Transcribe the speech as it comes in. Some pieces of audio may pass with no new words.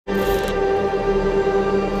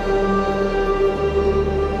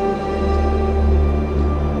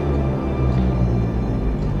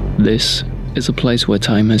This is a place where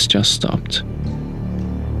time has just stopped.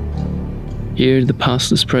 Here the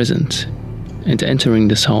past is present, and entering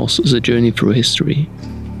this house is a journey through history.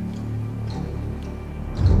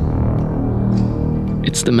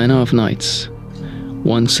 It's the Manor of Knights.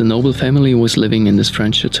 Once a noble family was living in this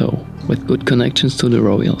French chateau, with good connections to the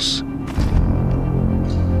royals.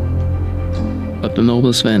 But the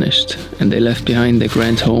nobles vanished, and they left behind their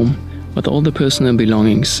grand home with all the personal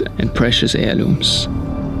belongings and precious heirlooms.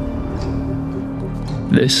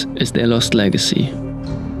 This is their lost legacy,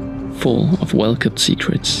 full of well-kept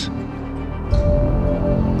secrets.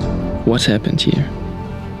 What happened here?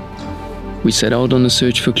 We set out on a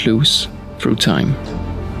search for clues through time.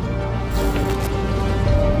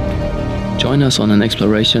 Join us on an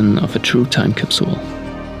exploration of a true time capsule.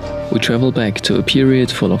 We travel back to a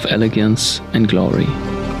period full of elegance and glory.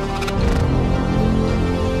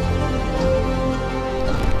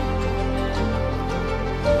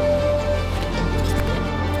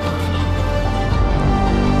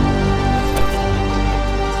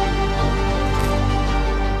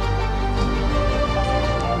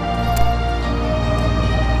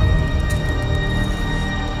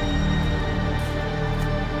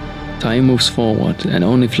 Time moves forward and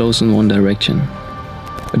only flows in one direction.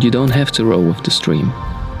 But you don't have to row with the stream.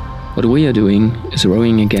 What we are doing is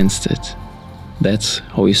rowing against it. That's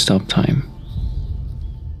how you stop time.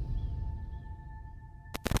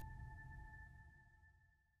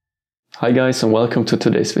 Hi guys, and welcome to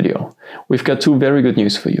today's video. We've got two very good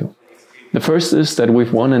news for you. The first is that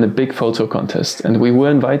we've won in a big photo contest and we were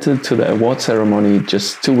invited to the award ceremony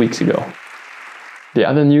just 2 weeks ago. The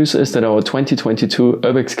other news is that our 2022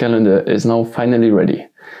 Urbex calendar is now finally ready.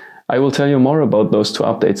 I will tell you more about those two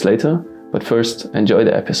updates later, but first enjoy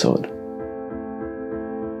the episode.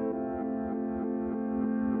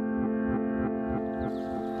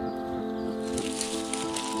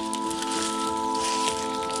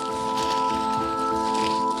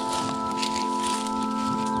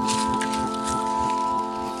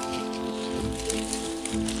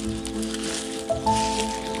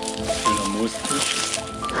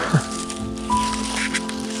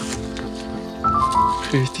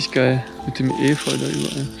 Richtig geil, mit dem Efeu da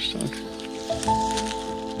überall, stark.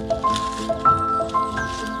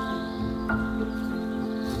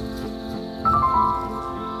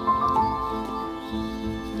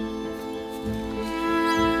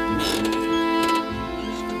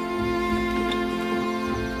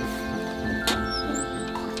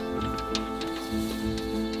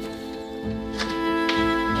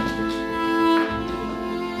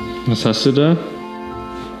 Was hast du da?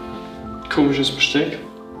 Komisches Besteck.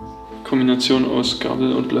 Kombination aus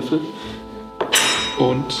Gabel und Löffel.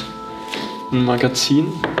 Und ein Magazin,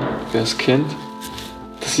 wer es kennt.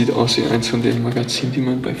 Das sieht aus wie eins von den Magazinen, die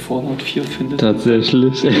man bei Fallout 4 findet.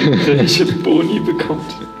 Tatsächlich. Welche Boni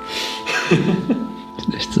bekommt.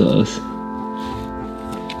 Sieht echt so aus.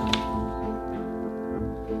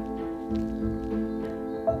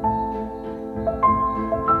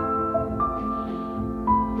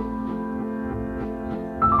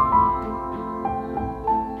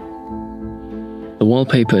 The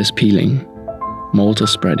wallpaper is peeling, mold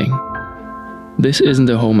is spreading. This isn't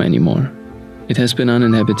a home anymore. It has been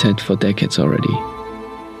uninhabited for decades already.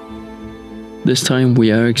 This time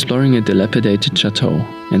we are exploring a dilapidated chateau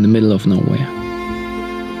in the middle of nowhere.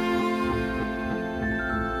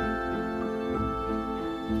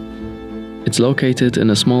 It's located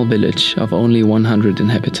in a small village of only 100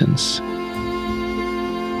 inhabitants.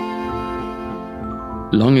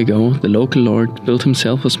 Long ago, the local lord built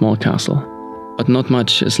himself a small castle. But not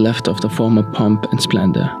much is left of the former pomp and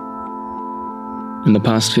splendor. In the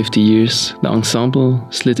past 50 years, the ensemble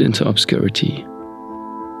slid into obscurity.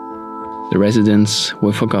 The residents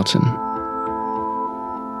were forgotten.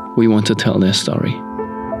 We want to tell their story.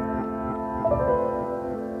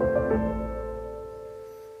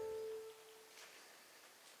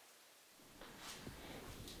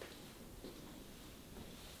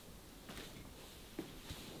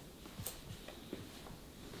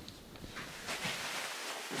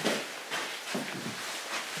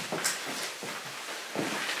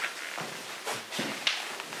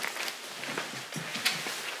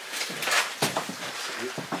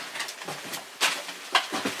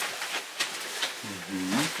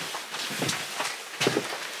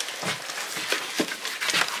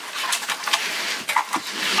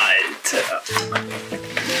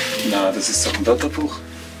 Na, das ist doch ein Wörterbuch.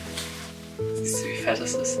 Siehst du, wie fett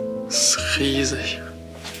das ist? Das ist riesig.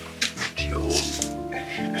 Hier oben.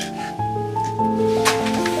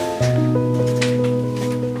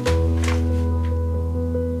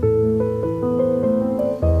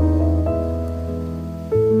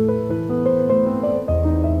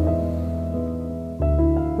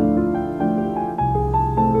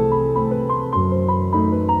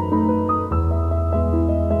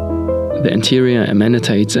 the interior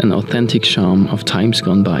emanates an authentic charm of times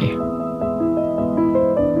gone by.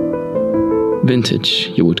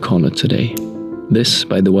 Vintage, you would call it today. This,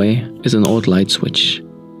 by the way, is an old light switch.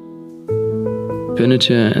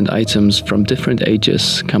 Furniture and items from different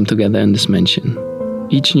ages come together in this mansion.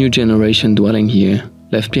 Each new generation dwelling here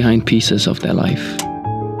left behind pieces of their life.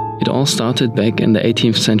 It all started back in the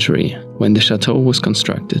 18th century, when the chateau was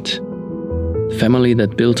constructed. The family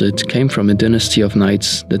that built it came from a dynasty of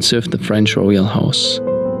knights that served the French royal house.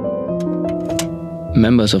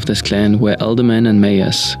 Members of this clan were aldermen and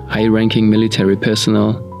mayors, high-ranking military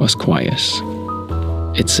personnel, or squires.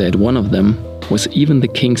 It said one of them was even the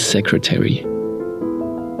king's secretary.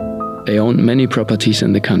 They owned many properties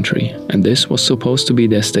in the country, and this was supposed to be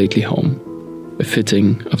their stately home,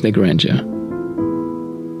 befitting of their grandeur.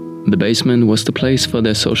 The basement was the place for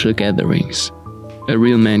their social gatherings, a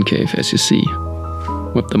real man cave as you see,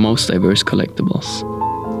 with the most diverse collectibles.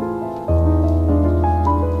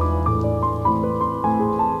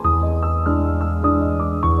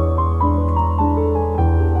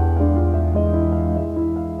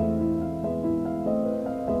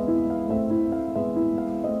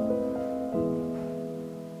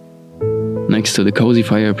 Next to the cozy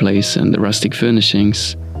fireplace and the rustic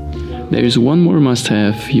furnishings, there is one more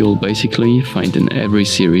must-have you'll basically find in every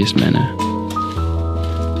serious manor.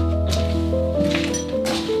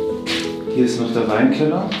 Hier ist noch der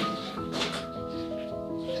Weinkeller.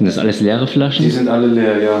 Sind das alles leere Flaschen? Die sind alle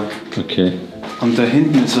leer, ja. Okay. Und da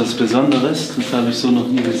hinten ist was Besonderes, das habe ich so noch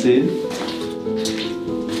nie gesehen.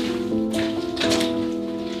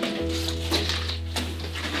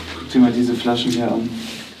 Guck dir mal diese Flaschen hier an.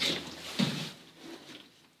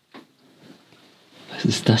 Was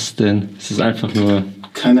ist das denn? Ist das einfach nur...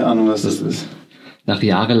 Keine Ahnung, was das ist. Nach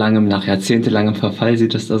jahrzehntelangem Verfall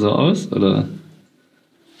sieht das da so aus, oder?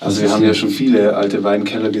 Also wir haben ja schon viele alte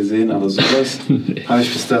Weinkeller gesehen, aber sowas habe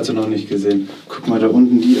ich bis dato noch nicht gesehen. Guck mal, da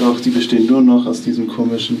unten die bestehen nur noch aus diesem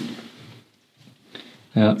komischen...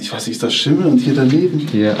 Ja. Ich weiß nicht, ist das Schimmel und hier daneben?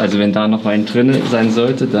 Hier, also wenn da noch Wein drin sein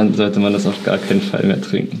sollte, dann sollte man das auf gar keinen Fall mehr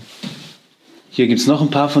trinken. Hier gibt es noch ein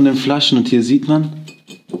paar von den Flaschen und hier sieht man,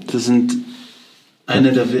 das sind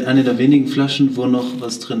eine der wenigen Flaschen, wo noch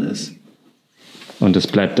was drin ist. Und es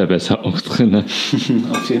bleibt da besser auch drin. Ne?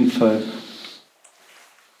 Auf jeden Fall.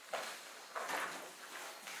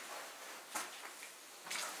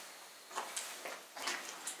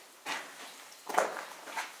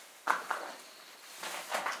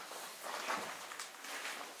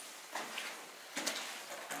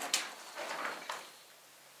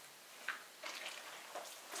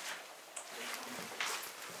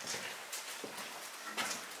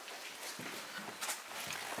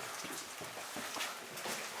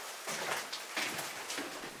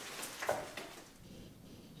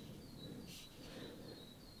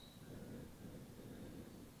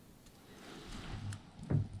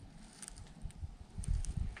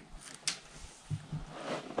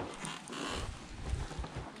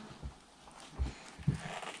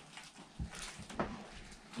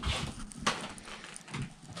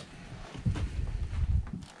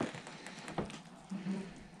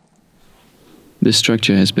 This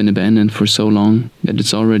structure has been abandoned for so long that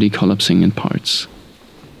it's already collapsing in parts.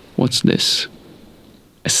 What's this?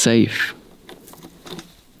 A safe.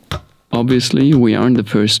 Obviously, we aren't the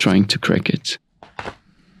first trying to crack it.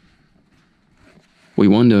 We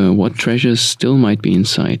wonder what treasures still might be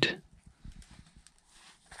inside.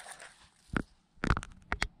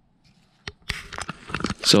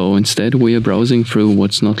 So instead, we are browsing through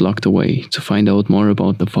what's not locked away to find out more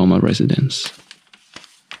about the former residence.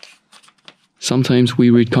 Sometimes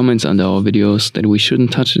we read comments under our videos that we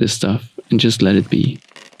shouldn't touch this stuff and just let it be.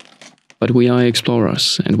 But we are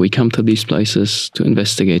explorers and we come to these places to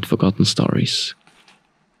investigate forgotten stories.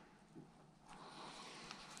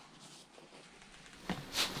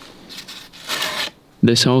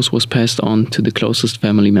 This house was passed on to the closest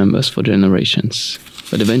family members for generations.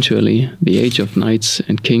 But eventually, the age of knights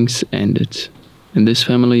and kings ended, and this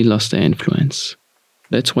family lost their influence.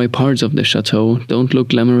 That's why parts of the chateau don't look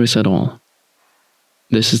glamorous at all.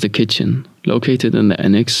 This is the kitchen, located in the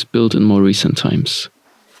annex built in more recent times.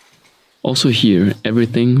 Also here,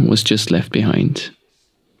 everything was just left behind,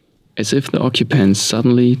 as if the occupants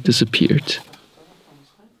suddenly disappeared.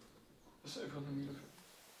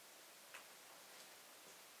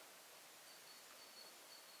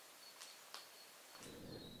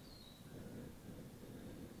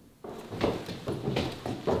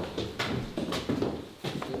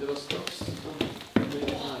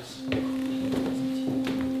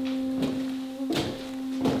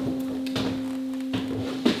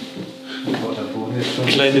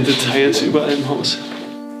 Kleine Details überall im Haus.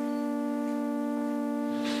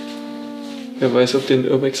 Wer weiß, ob den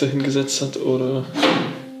Urbexer hingesetzt hat oder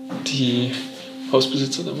die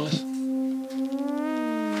Hausbesitzer damals.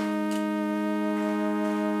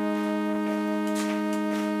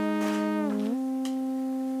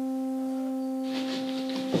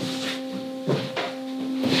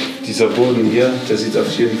 Dieser Boden hier, der sieht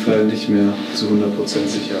auf jeden Fall nicht mehr zu 100%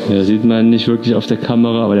 sicher aus. Ja, sieht man nicht wirklich auf der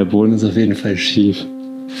Kamera, aber der Boden ist auf jeden Fall schief.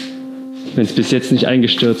 Wenn es bis jetzt nicht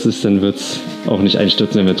eingestürzt ist, dann wird es auch nicht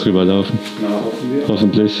einstürzen, wenn wir drüber laufen. Na, hoffen wir.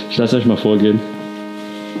 Hoffentlich. Ich lasse euch mal vorgehen.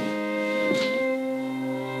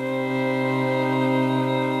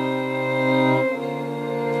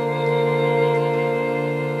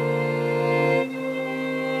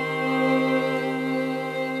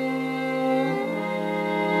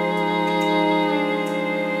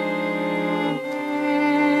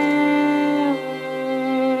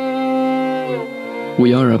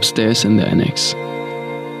 We are upstairs in the annex.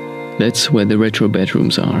 That's where the retro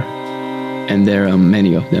bedrooms are, and there are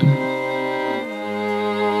many of them.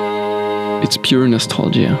 It's pure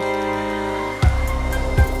nostalgia.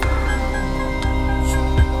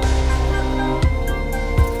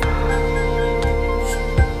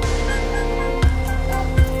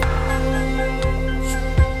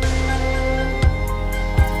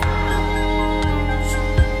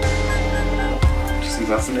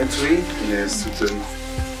 Waffenetui? Nee, ist zu dünn.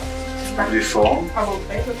 Die Form?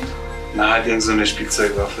 Na, halt irgend so eine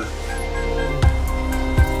Spielzeugwaffe.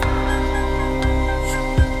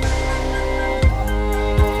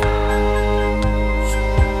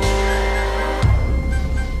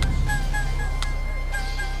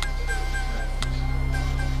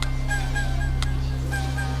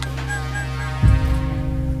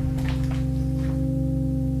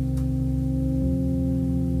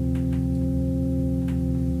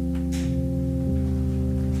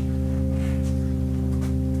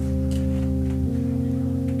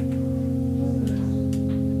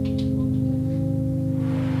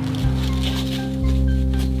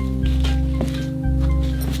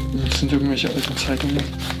 Das sind irgendwelche alten Zeitungen.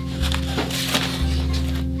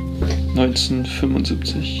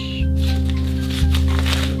 1975.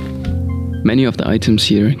 Many of the items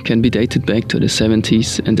here can be dated back to the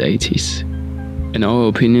 70s and 80s. In our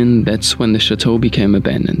opinion, that's when the chateau became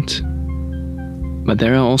abandoned. But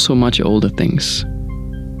there are also much older things.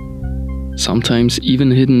 Sometimes even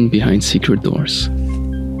hidden behind secret doors.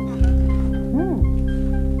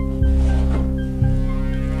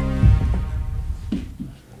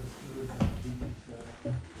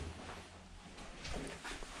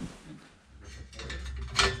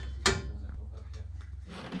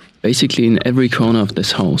 Basically in every corner of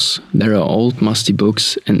this house, there are old musty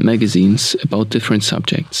books and magazines about different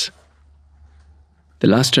subjects. The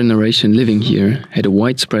last generation living here had a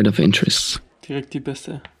wide spread of interests. Direkt die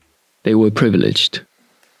beste. They were privileged.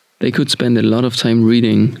 They could spend a lot of time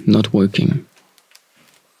reading, not working.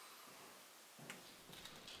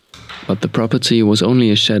 But the property was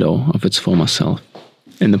only a shadow of its former self.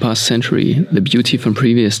 In the past century, the beauty from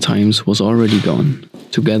previous times was already gone,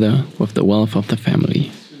 together with the wealth of the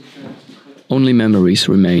family. Only memories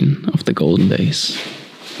remain of the golden days.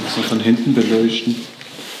 Muss man von hinten beleuchten.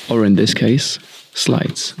 Or in this case,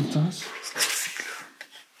 slides. Und das?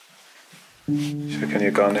 Ich erkenne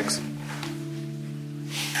hier gar nichts.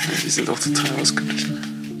 Die sind auch total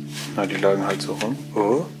ausgeglichen. Na, die lagen halt so rum.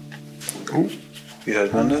 Oh. Wie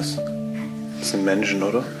hält man das? Das sind Menschen,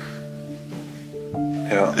 oder?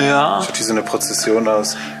 Ja. Ja. Schaut wie so eine Prozession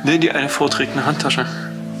aus. Ne, die eine Frau trägt eine Handtasche.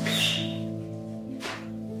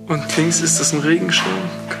 Und links ist das ein Regenschirm?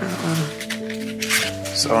 Keine Ahnung.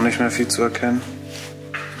 Ist auch nicht mehr viel zu erkennen.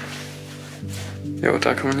 Ja,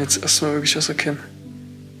 da kann man jetzt erstmal wirklich was erkennen.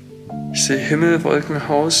 Ich sehe Himmel, Wolken,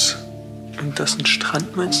 Haus. Und das ist ein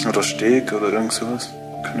Strand, meinst du? Oder Steg oder irgend sowas.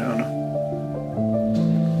 Keine Ahnung.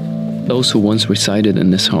 Those who once resided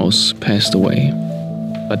in this house passed away,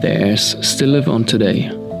 but their heirs still live on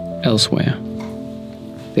today, elsewhere.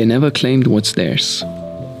 They never claimed what's theirs.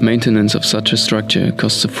 Maintenance of such a structure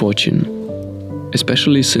costs a fortune,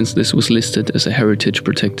 especially since this was listed as a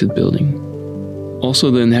heritage-protected building. Also,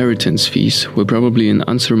 the inheritance fees were probably an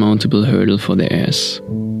unsurmountable hurdle for the heirs.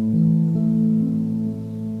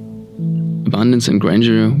 Abundance and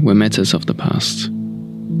grandeur were matters of the past.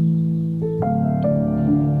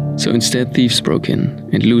 So instead, thieves broke in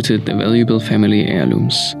and looted the valuable family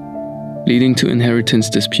heirlooms, leading to inheritance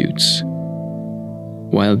disputes.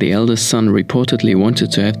 While the eldest son reportedly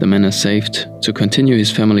wanted to have the manor saved to continue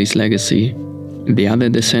his family's legacy, the other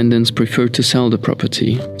descendants preferred to sell the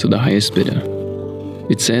property to the highest bidder.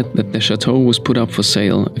 It's said that the chateau was put up for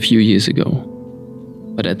sale a few years ago,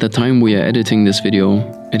 but at the time we are editing this video,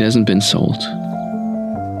 it hasn't been sold.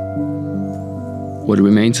 what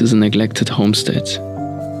remains is a neglected homestead,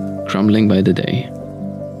 crumbling by the day.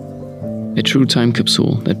 A true time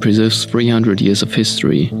capsule that preserves 300 years of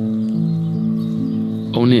history,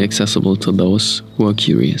 only accessible to those who are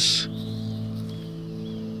curious.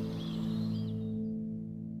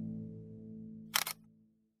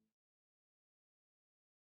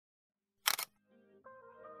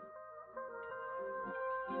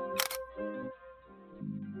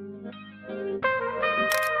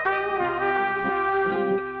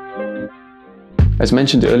 As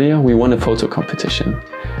mentioned earlier, we won a photo competition.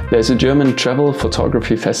 There's a German travel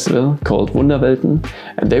photography festival called Wunderwelten,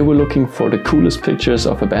 and they were looking for the coolest pictures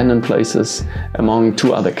of abandoned places among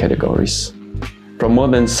 2 other categories. From more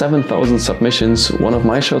than 7,000 submissions, one of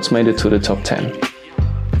my shots made it to the top 10.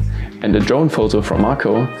 And the drone photo from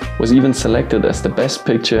Marco was even selected as the best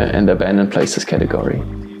picture in the abandoned places category.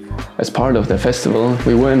 As part of the festival,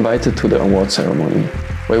 we were invited to the award ceremony,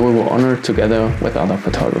 where we were honored together with other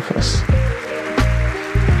photographers.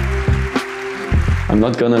 I'm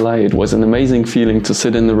not gonna lie, it was an amazing feeling to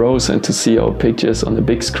sit in the rows and to see our pictures on the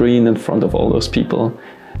big screen in front of all those people.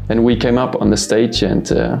 Then we came up on the stage and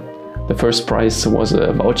the first prize was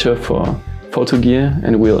a voucher for photo gear,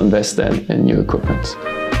 and we'll invest that in new equipment.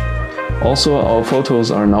 Also, our photos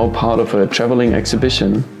are now part of a traveling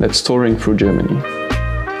exhibition that's touring through Germany.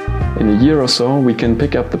 In a year or so, we can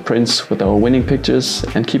pick up the prints with our winning pictures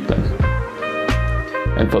and keep them.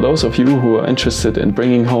 And for those of you who are interested in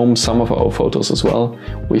bringing home some of our photos as well,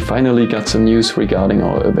 we finally got some news regarding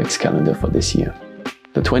our Urbex calendar for this year.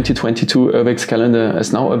 The 2022 Urbex calendar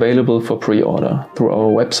is now available for pre-order through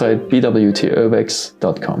our website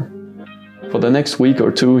bwturbex.com. For the next week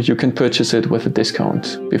or 2, you can purchase it with a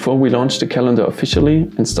discount before we launch the calendar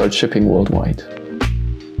officially and start shipping worldwide.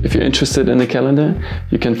 If you're interested in the calendar,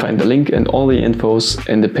 you can find the link and all the infos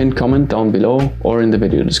in the pinned comment down below or in the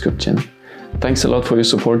video description. Thanks a lot for your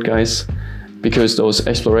support, guys, because those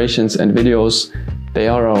explorations and videos, they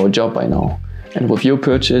are our job by now. And with your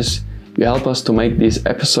purchase, you help us to make these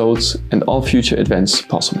episodes and all future events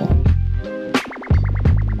possible.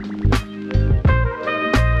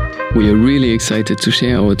 We are really excited to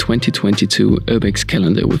share our 2022 Urbex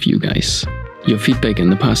calendar with you guys. Your feedback in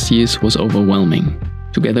the past years was overwhelming.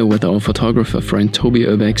 Together with our photographer friend Toby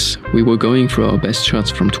Urbex, we were going through our best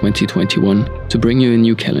shots from 2021 to bring you a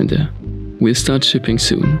new calendar. We'll start shipping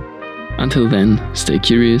soon. Until then, stay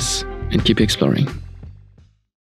curious and keep exploring.